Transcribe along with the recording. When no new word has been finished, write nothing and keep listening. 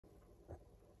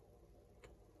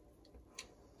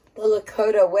the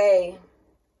Lakota way.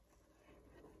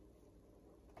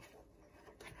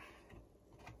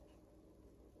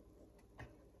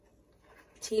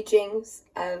 Teachings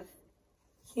of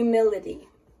humility.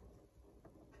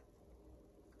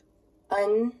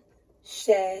 Unshe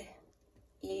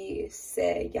ise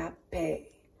yape.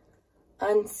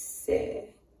 Unse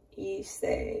ise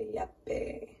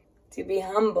yape. To be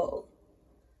humble,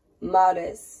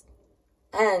 modest,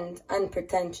 and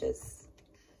unpretentious.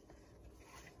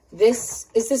 This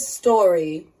is a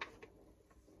story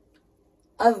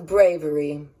of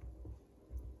bravery.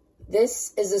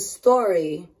 This is a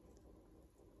story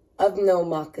of no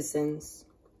moccasins.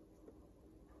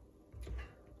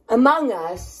 Among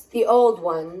us, the old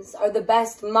ones are the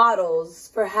best models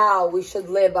for how we should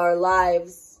live our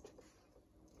lives.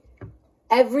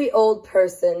 Every old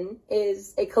person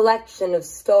is a collection of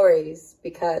stories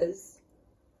because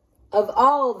of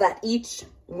all that each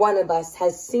one of us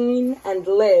has seen and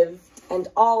lived and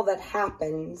all that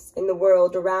happens in the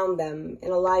world around them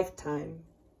in a lifetime.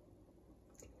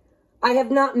 I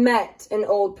have not met an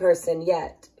old person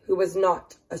yet who was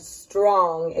not a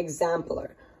strong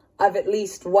exemplar of at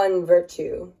least one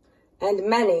virtue, and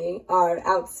many are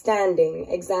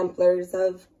outstanding exemplars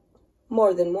of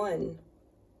more than one.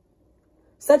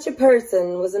 Such a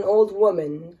person was an old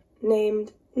woman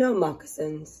named No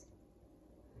Moccasins.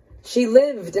 She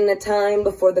lived in a time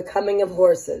before the coming of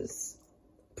horses,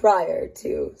 prior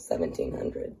to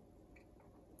 1700.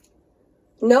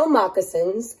 No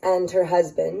Moccasins and her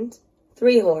husband,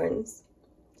 Three Horns,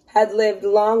 had lived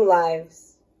long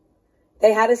lives.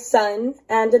 They had a son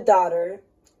and a daughter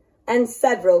and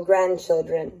several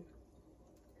grandchildren.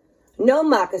 No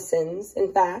Moccasins,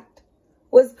 in fact,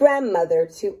 was grandmother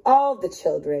to all the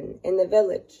children in the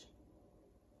village.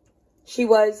 She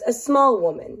was a small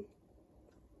woman,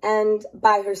 and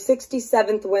by her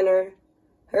 67th winter,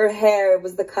 her hair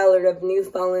was the color of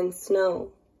new-fallen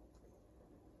snow.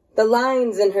 The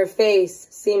lines in her face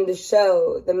seemed to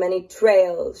show the many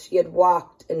trails she had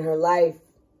walked in her life.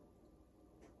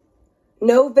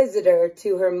 No visitor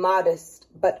to her modest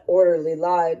but orderly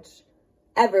lodge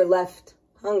ever left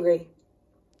hungry,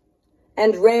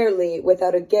 and rarely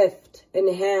without a gift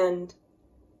in hand.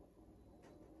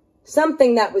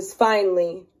 Something that was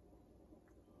finely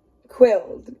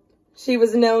quilled. She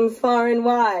was known far and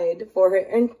wide for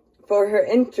her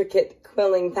intricate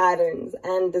quilling patterns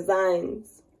and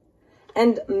designs,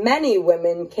 and many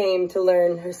women came to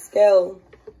learn her skill.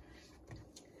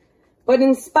 But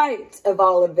in spite of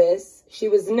all of this, she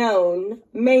was known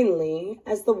mainly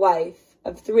as the wife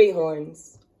of Three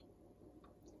Horns.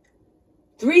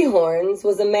 Three Horns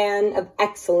was a man of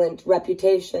excellent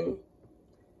reputation.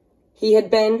 He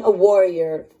had been a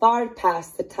warrior far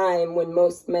past the time when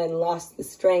most men lost the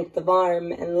strength of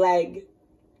arm and leg,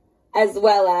 as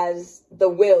well as the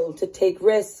will to take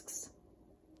risks.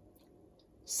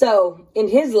 So, in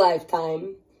his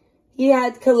lifetime, he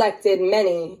had collected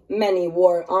many, many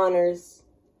war honors.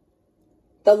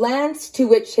 The lance to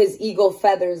which his eagle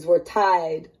feathers were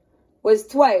tied was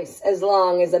twice as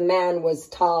long as a man was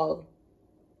tall.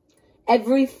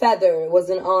 Every feather was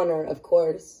an honor, of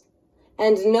course,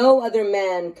 and no other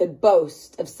man could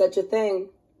boast of such a thing.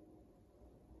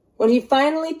 When he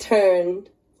finally turned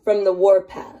from the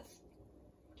warpath,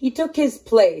 he took his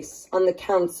place on the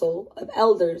council of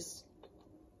elders.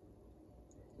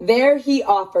 There he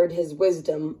offered his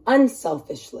wisdom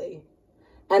unselfishly,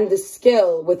 and the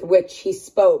skill with which he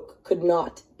spoke could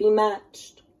not be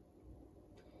matched.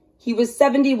 He was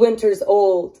 70 winters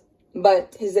old,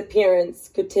 but his appearance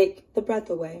could take the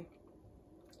breath away.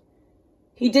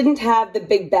 He didn't have the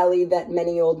big belly that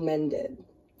many old men did.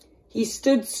 He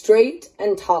stood straight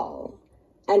and tall,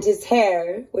 and his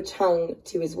hair, which hung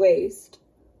to his waist,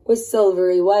 was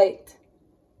silvery white.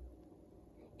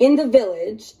 In the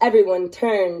village, everyone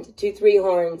turned to Three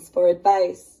Horns for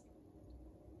advice.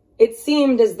 It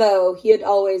seemed as though he had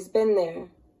always been there.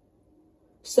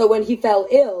 So when he fell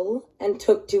ill and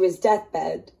took to his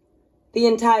deathbed, the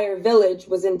entire village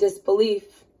was in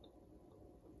disbelief.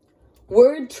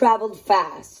 Word traveled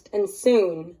fast, and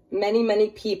soon many, many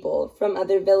people from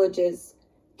other villages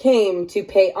came to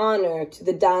pay honor to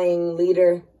the dying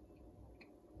leader.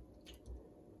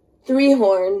 Three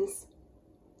Horns'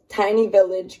 tiny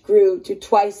village grew to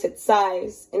twice its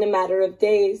size in a matter of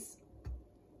days.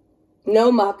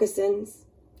 No Moccasins,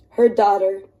 her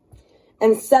daughter,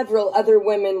 and several other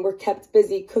women were kept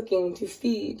busy cooking to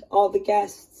feed all the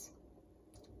guests.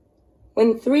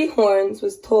 When Three Horns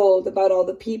was told about all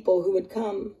the people who had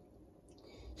come,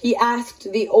 he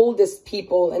asked the oldest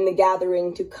people in the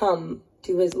gathering to come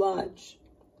to his lodge.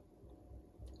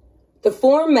 The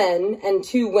 4 men and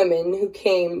 2 women who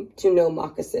came to No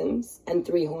Moccasins and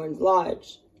Three Horns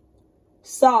Lodge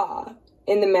saw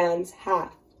in the man's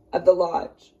half of the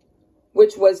lodge,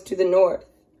 which was to the north,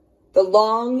 the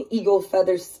long eagle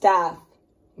feather staff,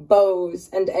 bows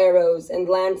and arrows and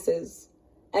lances,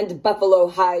 and buffalo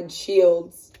hide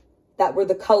shields that were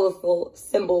the colorful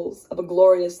symbols of a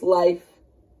glorious life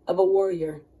of a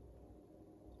warrior.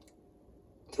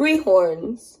 Three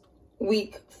Horns,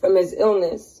 weak from his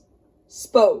illness,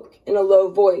 spoke in a low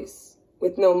voice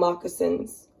with No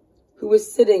Moccasins, who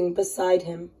was sitting beside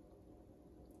him.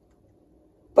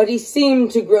 But he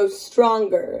seemed to grow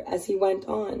stronger as he went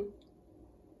on.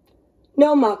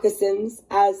 No Moccasins,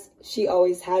 as she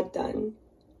always had done,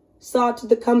 saw to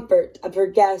the comfort of her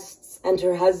guests and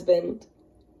her husband,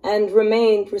 and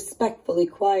remained respectfully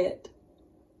quiet.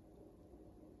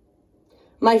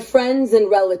 "My friends and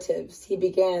relatives," he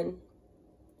began,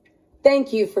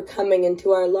 "thank you for coming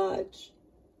into our lodge.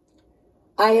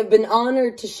 I have been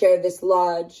honored to share this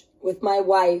lodge with my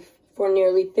wife for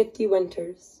nearly 50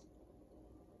 winters.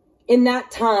 In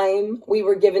that time, we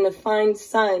were given a fine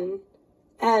son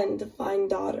and a fine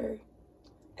daughter,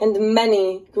 and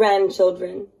many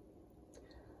grandchildren.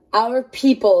 Our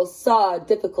people saw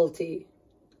difficulty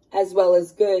as well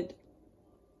as good.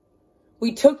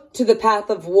 We took to the path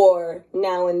of war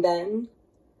now and then,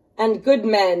 and good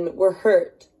men were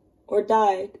hurt or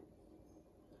died.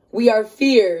 We are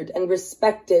feared and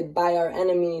respected by our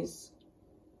enemies.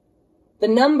 The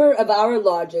number of our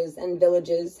lodges and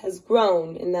villages has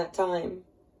grown in that time.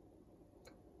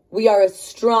 We are a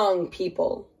strong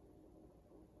people.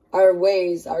 Our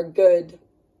ways are good.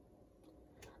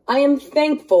 I am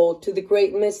thankful to the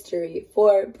Great Mystery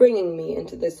for bringing me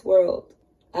into this world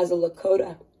as a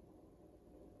Lakota.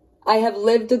 I have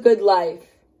lived a good life,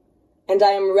 and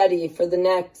I am ready for the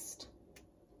next.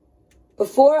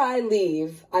 Before I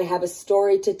leave, I have a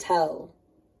story to tell,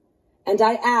 and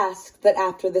I ask that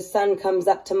after the sun comes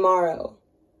up tomorrow,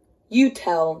 you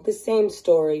tell the same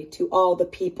story to all the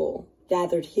people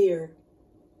gathered here.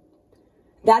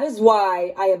 That is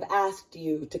why I have asked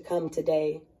you to come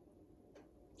today.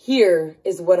 Here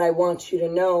is what I want you to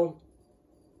know.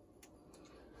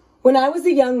 When I was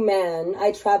a young man,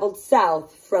 I traveled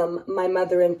south from my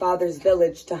mother and father's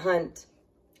village to hunt.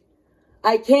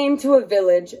 I came to a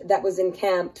village that was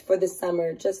encamped for the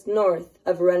summer just north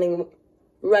of Running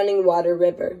Water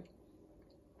River.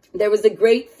 There was a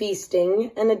great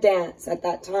feasting and a dance at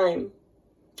that time,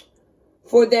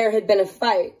 for there had been a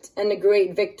fight and a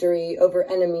great victory over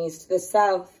enemies to the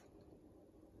south.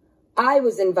 I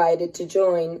was invited to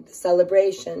join the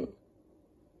celebration.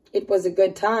 It was a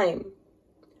good time.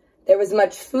 There was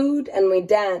much food, and we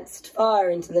danced far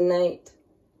into the night.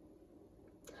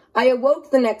 I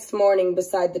awoke the next morning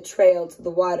beside the trail to the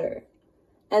water,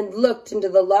 and looked into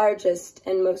the largest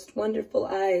and most wonderful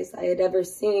eyes I had ever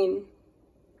seen.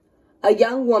 A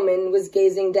young woman was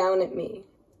gazing down at me.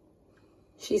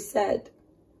 She said,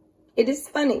 "It is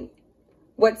funny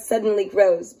what suddenly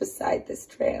grows beside this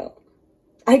trail."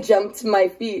 I jumped to my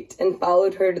feet and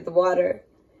followed her to the water,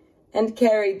 and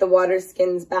carried the water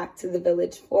skins back to the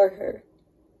village for her.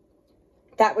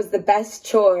 That was the best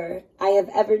chore I have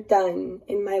ever done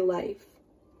in my life.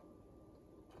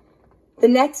 The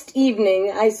next evening,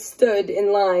 I stood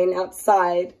in line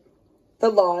outside the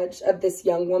lodge of this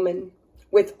young woman,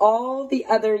 with all the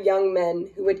other young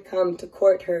men who had come to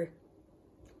court her.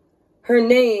 Her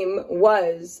name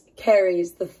was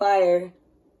Carries the Fire,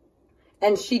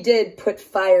 and she did put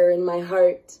fire in my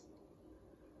heart.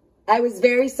 I was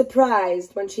very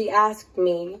surprised when she asked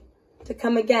me to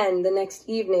come again the next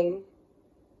evening.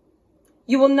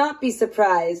 You will not be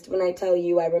surprised when I tell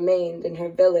you I remained in her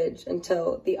village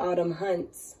until the autumn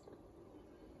hunts.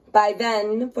 By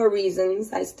then, for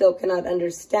reasons I still cannot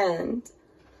understand,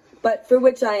 but for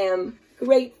which I am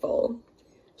grateful,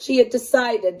 she had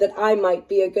decided that I might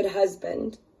be a good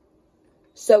husband.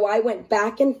 So I went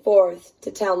back and forth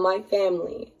to tell my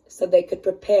family so they could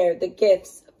prepare the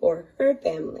gifts for her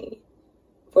family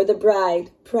for the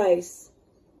bride price.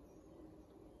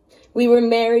 We were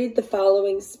married the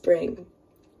following spring.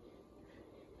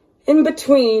 In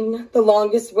between the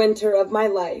longest winter of my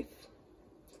life.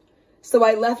 So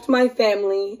I left my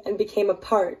family and became a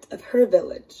part of her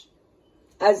village,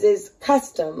 as is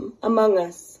custom among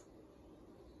us.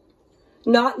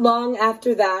 Not long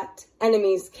after that,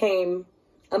 enemies came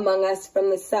among us from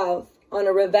the south on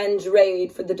a revenge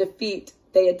raid for the defeat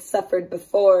they had suffered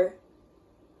before.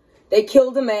 They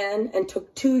killed a man and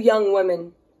took 2 young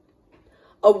women.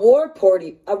 A war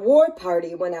party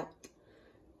went out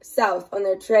south on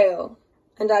their trail,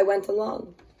 and I went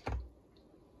along.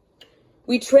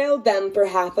 We trailed them for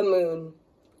half a moon,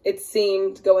 it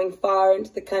seemed, going far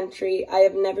into the country I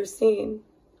have never seen.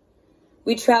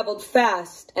 We traveled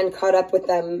fast and caught up with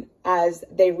them as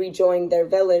they rejoined their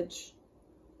village.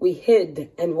 We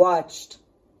hid and watched.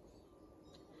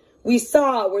 We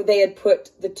saw where they had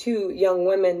put the 2 young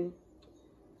women.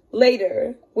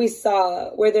 Later, we saw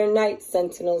where their night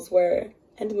sentinels were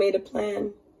and made a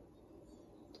plan.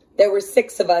 There were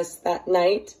 6 of us that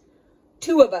night.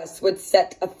 2 of us would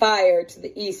set a fire to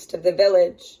the east of the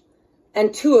village,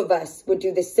 and 2 of us would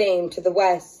do the same to the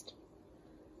west.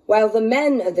 While the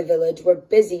men of the village were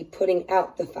busy putting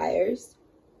out the fires,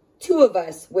 2 of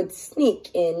us would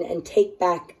sneak in and take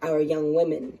back our young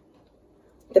women.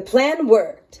 The plan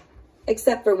worked,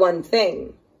 except for one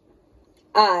thing.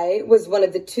 I was one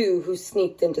of the 2 who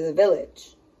sneaked into the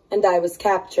village, and I was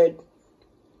captured.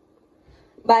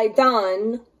 By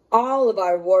dawn, all of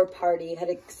our war party had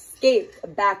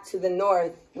escaped back to the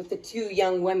north with the 2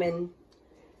 young women,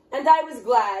 and I was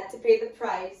glad to pay the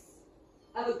price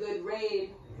of a good raid.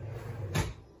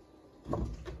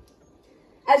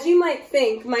 As you might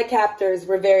think, my captors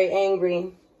were very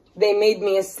angry. They made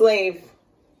me a slave.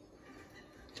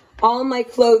 All my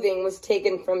clothing was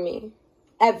taken from me.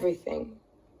 Everything.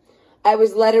 I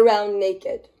was led around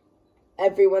naked.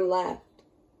 Everyone laughed.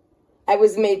 I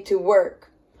was made to work.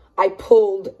 I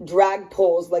pulled drag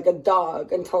poles like a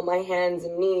dog until my hands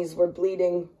and knees were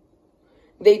bleeding.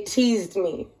 They teased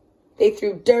me. They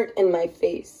threw dirt in my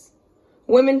face.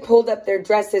 Women pulled up their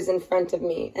dresses in front of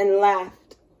me and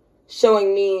laughed,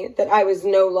 showing me that I was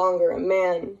no longer a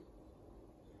man.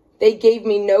 They gave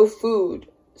me no food,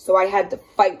 so I had to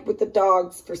fight with the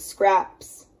dogs for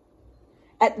scraps.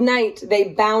 At night, they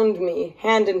bound me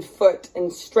hand and foot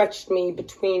and stretched me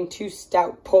between 2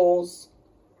 stout poles.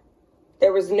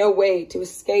 There was no way to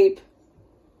escape.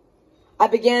 I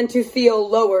began to feel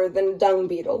lower than a dung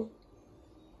beetle.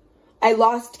 I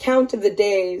lost count of the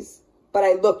days, but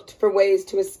I looked for ways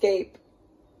to escape.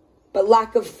 But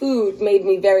lack of food made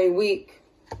me very weak,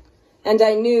 and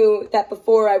I knew that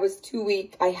before I was too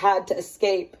weak, I had to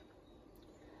escape.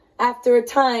 After a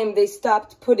time, they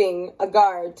stopped putting a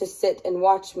guard to sit and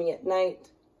watch me at night.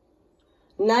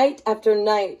 Night after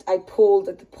night, I pulled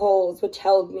at the poles which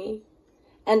held me,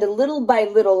 and little by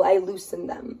little I loosened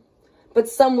them. But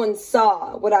someone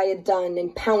saw what I had done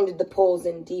and pounded the poles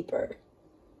in deeper.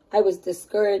 I was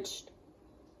discouraged.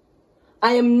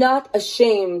 I am not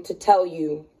ashamed to tell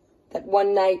you that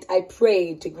one night I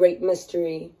prayed to Great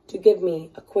Mystery to give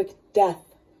me a quick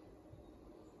death.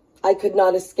 I could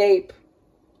not escape.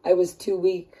 I was too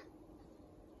weak.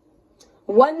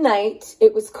 One night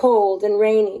it was cold and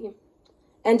rainy,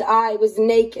 and I was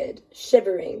naked,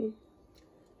 shivering.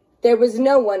 There was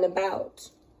no one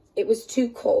about. It was too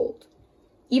cold.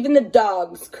 Even the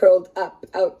dogs curled up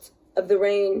out of the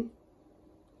rain.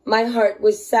 My heart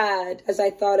was sad as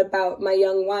I thought about my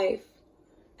young wife,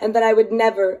 and that I would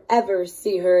never, ever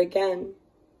see her again.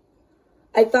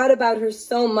 I thought about her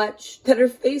so much that her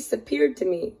face appeared to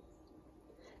me.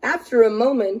 After a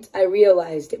moment, I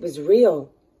realized it was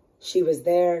real. She was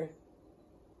there.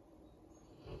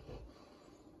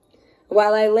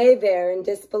 While I lay there in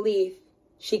disbelief,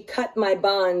 she cut my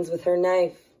bonds with her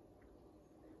knife,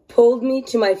 pulled me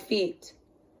to my feet,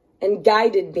 and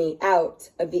guided me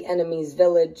out of the enemy's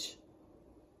village.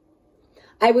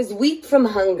 I was weak from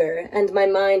hunger, and my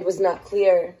mind was not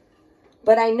clear,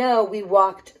 but I know we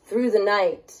walked through the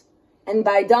night, and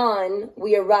by dawn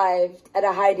we arrived at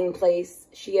a hiding place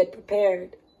she had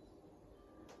prepared.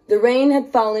 The rain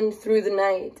had fallen through the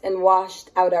night and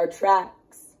washed out our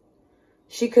tracks.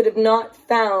 She could have not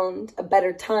found a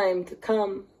better time to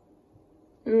come.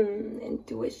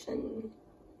 Intuition.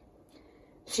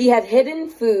 She had hidden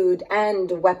food and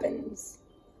weapons.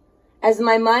 As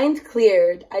my mind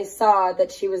cleared, I saw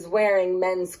that she was wearing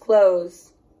men's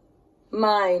clothes,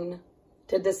 mine,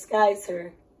 to disguise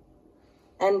her,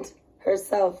 and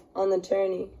herself on the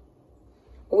journey.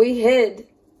 We hid,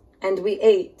 and we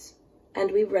ate,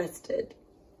 and we rested.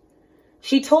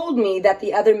 She told me that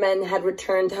the other men had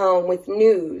returned home with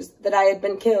news that I had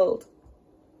been killed.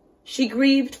 She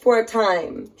grieved for a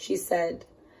time, she said,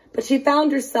 but she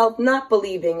found herself not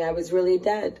believing I was really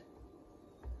dead.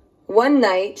 One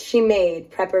night she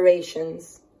made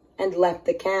preparations and left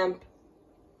the camp.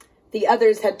 The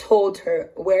others had told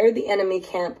her where the enemy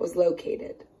camp was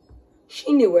located.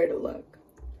 She knew where to look.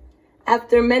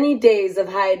 After many days of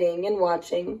hiding and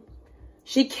watching,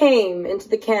 she came into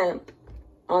the camp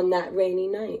on that rainy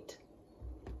night.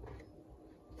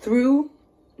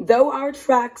 Though our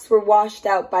tracks were washed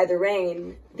out by the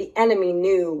rain, the enemy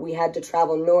knew we had to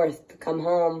travel north to come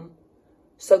home,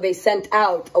 so they sent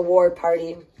out a war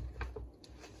party.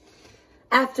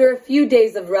 After a few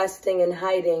days of resting and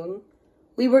hiding,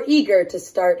 we were eager to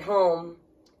start home.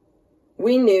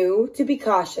 We knew to be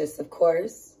cautious, of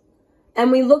course, and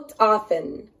we looked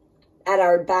often at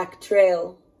our back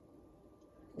trail.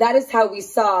 That is how we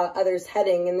saw others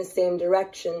heading in the same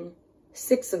direction,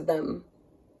 6 of them,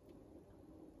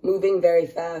 moving very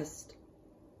fast.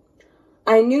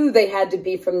 I knew they had to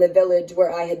be from the village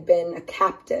where I had been a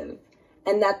captive,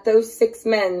 and that those 6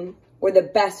 men were the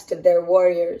best of their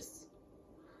warriors.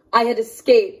 I had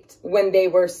escaped when they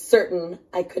were certain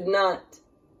I could not.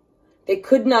 They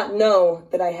could not know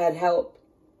that I had help.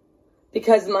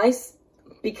 Because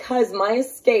my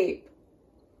escape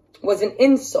was an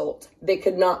insult they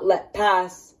could not let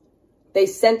pass, they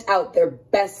sent out their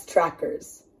best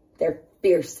trackers, their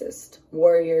fiercest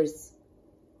warriors.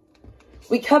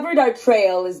 We covered our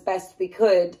trail as best we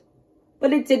could,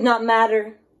 but it did not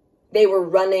matter. They were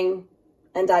running,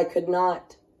 and I could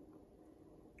not.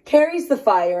 Carrie's the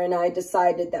fire and I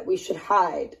decided that we should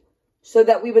hide so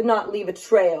that we would not leave a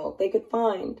trail they could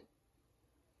find.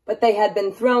 But they had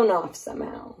been thrown off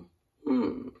somehow.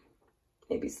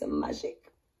 Maybe some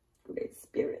magic, great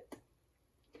spirit.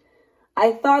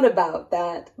 I thought about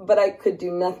that, but I could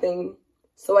do nothing,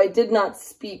 so I did not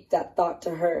speak that thought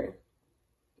to her.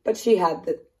 But she had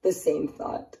the same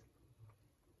thought.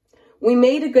 We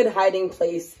made a good hiding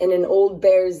place in an old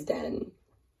bear's den.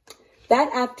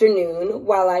 That afternoon,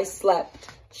 while I slept,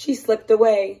 she slipped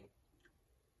away.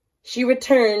 She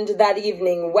returned that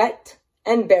evening wet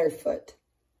and barefoot.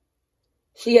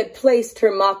 She had placed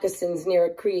her moccasins near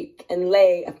a creek and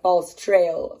lay a false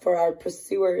trail for our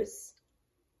pursuers.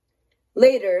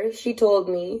 Later, she told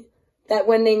me that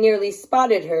when they nearly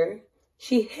spotted her,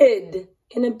 she hid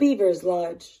in a beaver's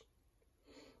lodge.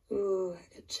 Ooh,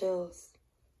 I get chills.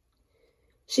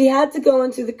 She had to go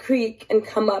into the creek and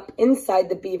come up inside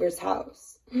the beaver's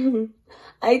house.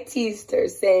 I teased her,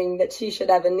 saying that she should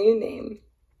have a new name.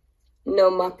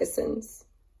 No Moccasins.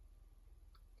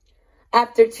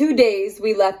 After 2 days,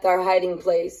 we left our hiding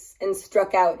place and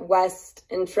struck out west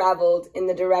and traveled in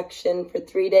the direction for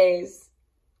 3 days,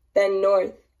 then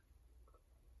north.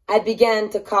 I began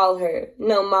to call her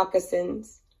No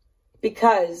Moccasins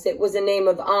because it was a name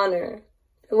of honor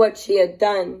for what she had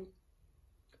done.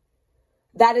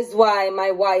 That is why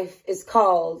my wife is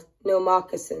called No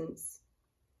Moccasins.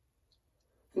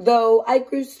 Though I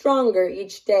grew stronger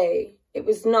each day, it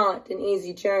was not an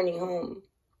easy journey home.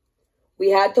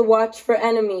 We had to watch for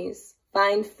enemies,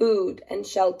 find food and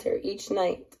shelter each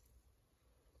night.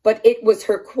 But it was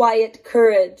her quiet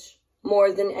courage,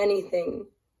 more than anything,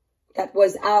 that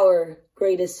was our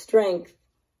greatest strength.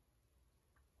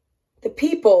 The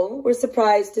people were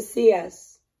surprised to see us.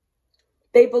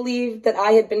 They believed that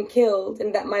I had been killed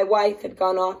and that my wife had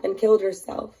gone off and killed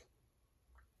herself.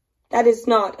 That is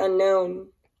not unknown.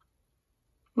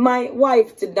 My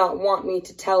wife did not want me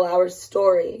to tell our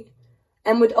story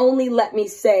and would only let me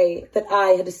say that I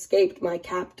had escaped my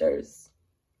captors.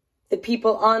 The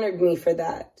people honored me for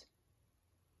that,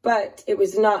 but it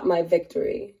was not my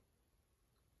victory.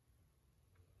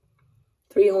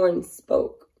 Three Horns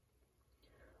spoke.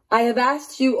 I have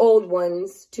asked you old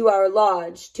ones to our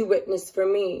lodge to witness for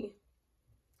me.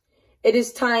 It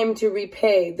is time to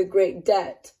repay the great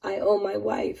debt I owe my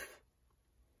wife.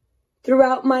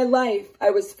 Throughout my life, I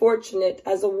was fortunate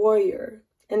as a warrior,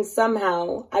 and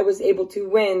somehow I was able to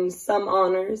win some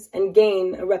honors and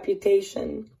gain a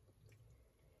reputation.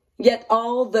 Yet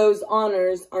all those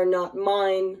honors are not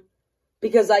mine,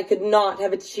 because I could not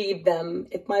have achieved them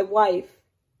if my wife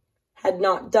had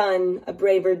not done a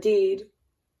braver deed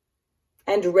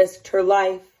and risked her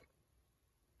life.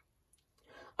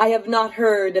 I have not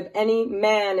heard of any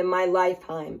man in my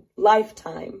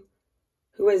lifetime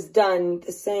who has done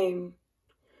the same.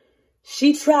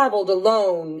 She traveled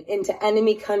alone into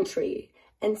enemy country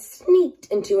and sneaked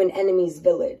into an enemy's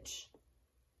village.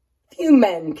 Few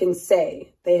men can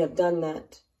say they have done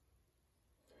that.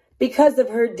 Because of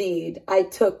her deed, I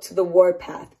took to the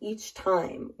warpath each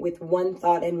time with one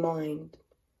thought in mind,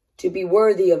 to be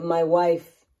worthy of my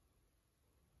wife.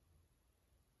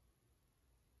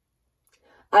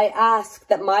 I ask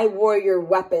that my warrior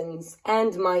weapons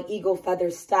and my eagle feather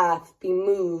staff be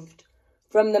moved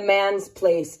from the man's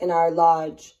place in our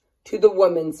lodge to the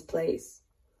woman's place,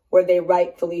 where they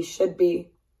rightfully should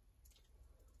be.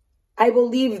 I will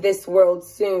leave this world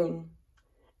soon,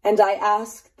 and I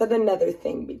ask that another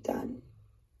thing be done.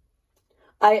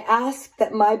 I ask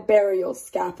that my burial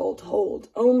scaffold hold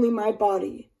only my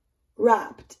body,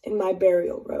 wrapped in my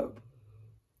burial robe.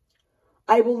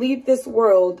 I will leave this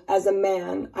world as a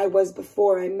man I was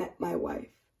before I met my wife,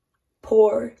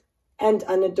 poor and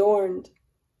unadorned.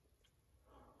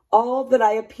 All that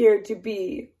I appeared to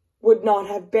be would not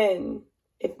have been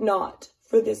if not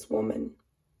for this woman.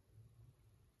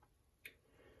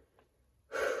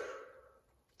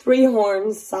 Three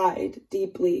Horns sighed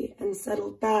deeply and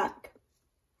settled back.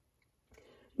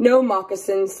 No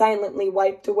Moccasins silently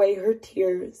wiped away her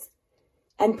tears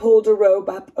and pulled a robe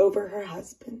up over her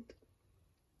husband.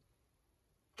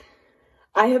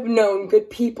 I have known good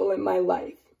people in my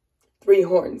life, Three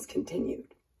Horns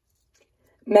continued.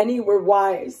 Many were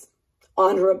wise,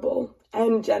 honorable,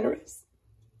 and generous,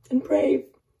 and brave,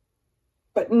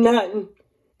 but none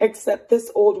except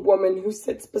this old woman who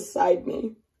sits beside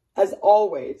me, has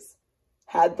always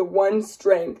had the one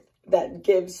strength that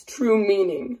gives true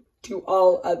meaning to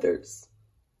all others: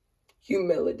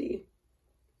 humility.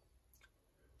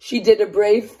 She did a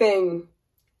brave thing,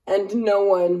 and no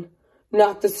one,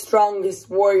 not the strongest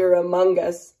warrior among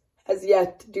us, has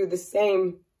yet to do the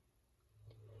same.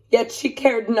 Yet she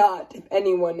cared not if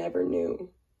anyone ever knew.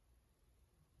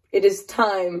 It is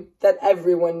time that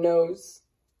everyone knows.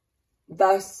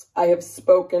 Thus I have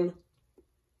spoken.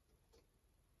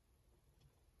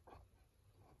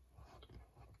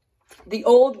 The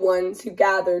old ones who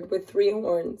gathered with Three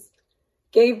Horns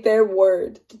gave their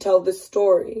word to tell the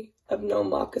story of No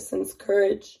Moccasins'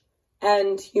 courage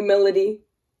and humility.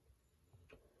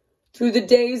 Through the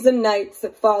days and nights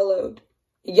that followed,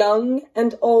 young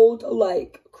and old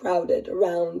alike crowded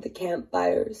around the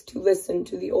campfires to listen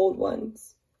to the old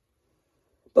ones.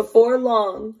 Before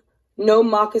long, No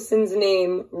Moccasins'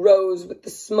 name rose with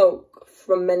the smoke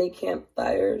from many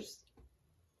campfires.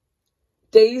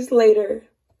 Days later,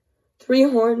 Three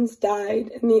Horns died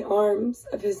in the arms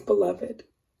of his beloved,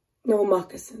 No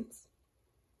Moccasins.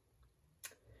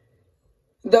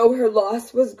 Though her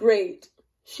loss was great,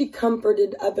 she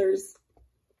comforted others.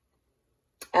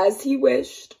 As he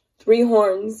wished, Three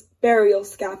Horns' burial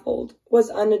scaffold was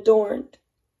unadorned.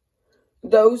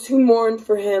 Those who mourned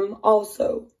for him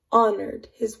also honored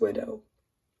his widow.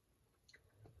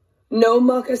 No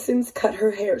Moccasins cut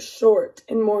her hair short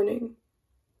in mourning,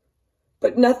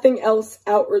 but nothing else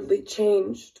outwardly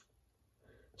changed.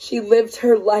 She lived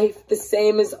her life the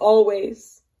same as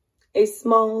always, a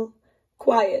small,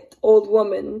 quiet old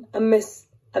woman amidst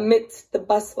the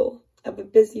bustle of a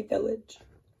busy village.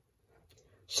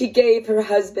 She gave her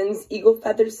husband's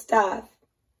eagle-feather staff,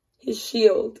 his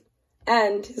shield,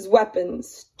 and his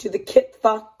weapons to the Kit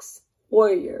Fox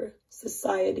Warrior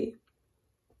Society.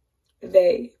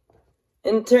 They,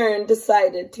 in turn,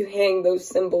 decided to hang those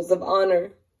symbols of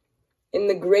honor in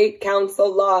the great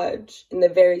council lodge in the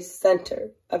very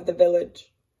center of the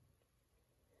village.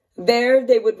 There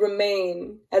they would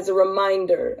remain as a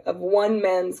reminder of one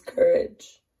man's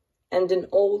courage and an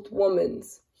old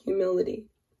woman's humility.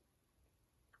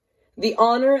 The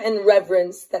honor and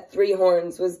reverence that Three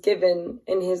Horns was given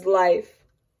in his life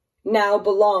now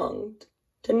belonged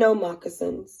to No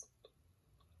Moccasins.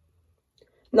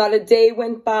 Not a day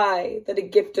went by that a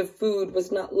gift of food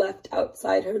was not left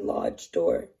outside her lodge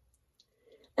door.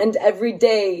 And every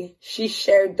day she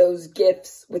shared those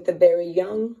gifts with the very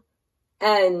young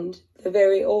and the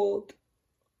very old.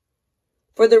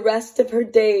 For the rest of her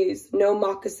days, No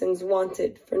Moccasins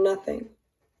wanted for nothing.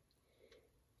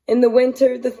 In the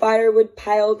winter, the firewood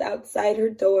piled outside her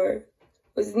door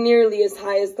was nearly as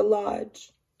high as the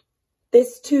lodge.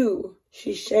 This, too,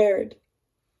 she shared.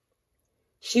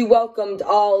 She welcomed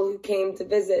all who came to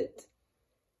visit,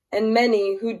 and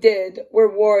many who did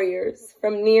were warriors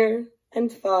from near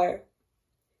and far.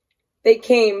 They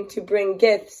came to bring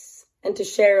gifts and to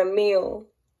share a meal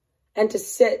and to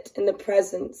sit in the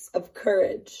presence of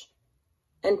courage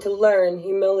and to learn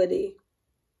humility.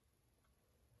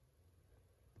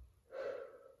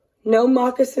 No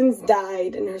Moccasins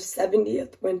died in her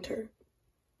 70th winter.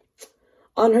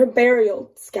 On her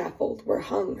burial scaffold were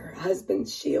hung her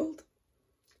husband's shield,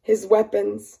 his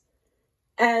weapons,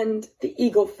 and the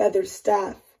eagle feather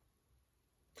staff.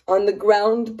 On the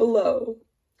ground below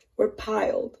were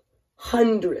piled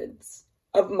hundreds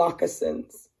of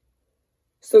moccasins,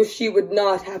 so she would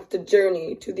not have to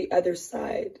journey to the other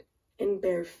side in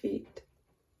bare feet.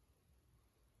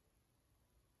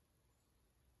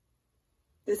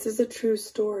 This is a true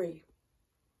story.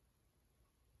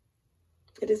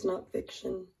 It is not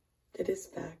fiction. It is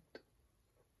fact.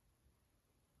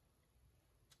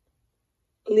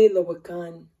 Lila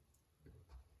Wakan,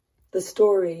 the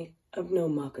story of No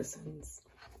Moccasins.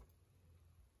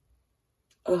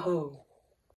 Aho.